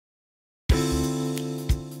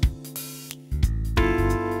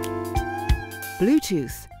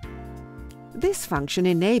Bluetooth. This function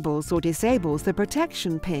enables or disables the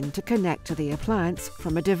protection pin to connect to the appliance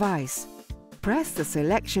from a device. Press the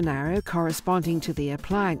selection arrow corresponding to the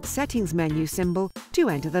appliance settings menu symbol to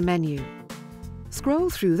enter the menu. Scroll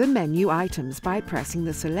through the menu items by pressing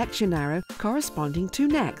the selection arrow corresponding to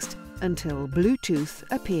Next until Bluetooth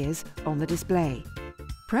appears on the display.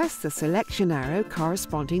 Press the selection arrow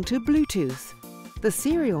corresponding to Bluetooth. The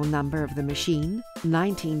serial number of the machine,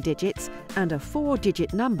 19 digits, and a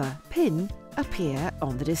 4-digit number, PIN, appear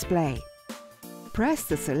on the display. Press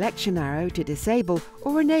the selection arrow to disable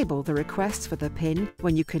or enable the requests for the PIN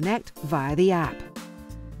when you connect via the app.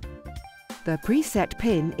 The preset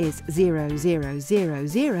PIN is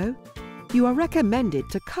 0000. You are recommended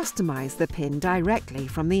to customize the PIN directly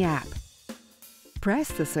from the app. Press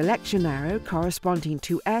the selection arrow corresponding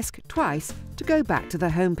to ESC twice to go back to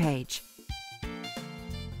the home page.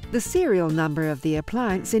 The serial number of the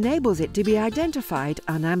appliance enables it to be identified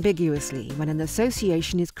unambiguously when an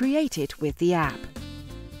association is created with the app.